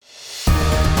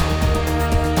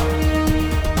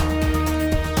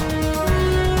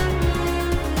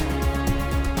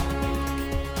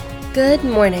Good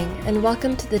morning, and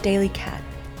welcome to the Daily Cat,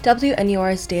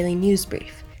 WNUR's daily news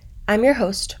brief. I'm your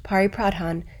host, Pari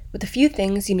Pradhan, with a few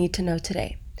things you need to know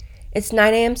today. It's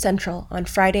 9 a.m. Central on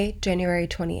Friday, January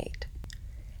 28.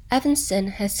 Evanston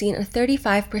has seen a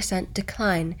 35%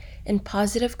 decline in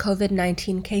positive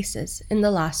COVID-19 cases in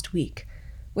the last week,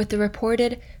 with the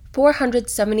reported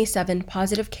 477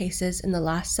 positive cases in the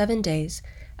last 7 days,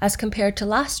 as compared to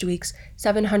last week's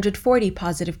 740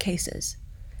 positive cases.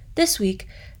 This week,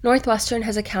 Northwestern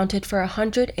has accounted for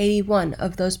 181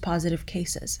 of those positive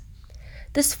cases.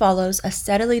 This follows a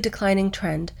steadily declining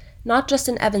trend, not just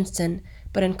in Evanston,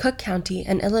 but in Cook County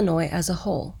and Illinois as a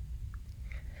whole.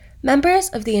 Members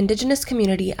of the Indigenous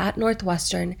community at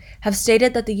Northwestern have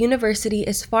stated that the university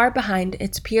is far behind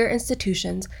its peer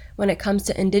institutions when it comes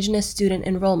to Indigenous student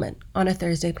enrollment on a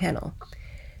Thursday panel.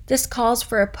 This calls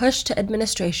for a push to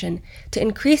administration to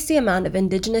increase the amount of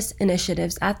Indigenous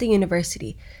initiatives at the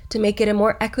university to make it a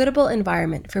more equitable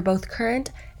environment for both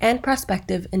current and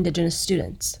prospective Indigenous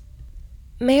students.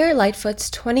 Mayor Lightfoot's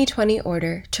 2020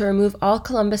 order to remove all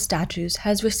Columbus statues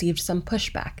has received some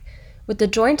pushback, with the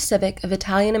Joint Civic of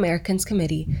Italian Americans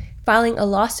Committee filing a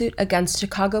lawsuit against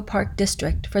Chicago Park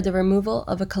District for the removal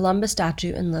of a Columbus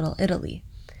statue in Little Italy.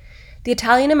 The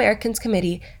Italian Americans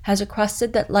Committee has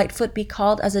requested that Lightfoot be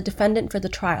called as a defendant for the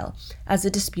trial, as the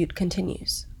dispute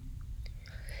continues.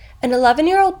 An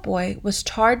 11-year-old boy was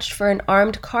charged for an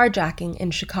armed carjacking in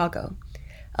Chicago.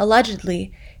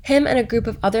 Allegedly, him and a group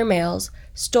of other males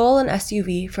stole an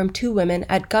SUV from two women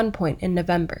at gunpoint in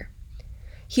November.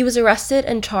 He was arrested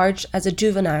and charged as a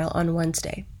juvenile on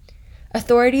Wednesday.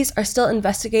 Authorities are still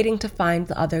investigating to find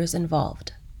the others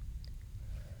involved.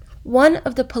 One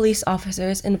of the police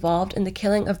officers involved in the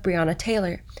killing of Breonna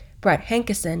Taylor, Brett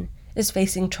Hankison, is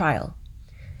facing trial.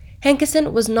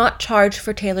 Hankison was not charged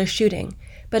for Taylor's shooting,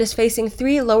 but is facing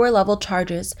 3 lower-level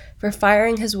charges for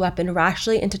firing his weapon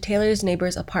rashly into Taylor's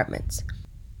neighbors' apartments.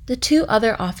 The 2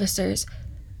 other officers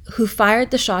who fired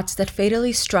the shots that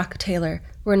fatally struck Taylor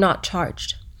were not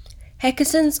charged.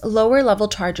 Hankison's lower-level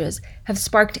charges have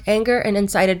sparked anger and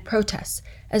incited protests,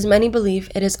 as many believe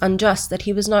it is unjust that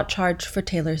he was not charged for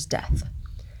Taylor's death.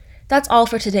 That's all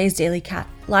for today's Daily Cat,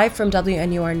 live from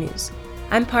WNUR News.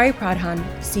 I'm Pari Pradhan.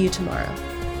 See you tomorrow.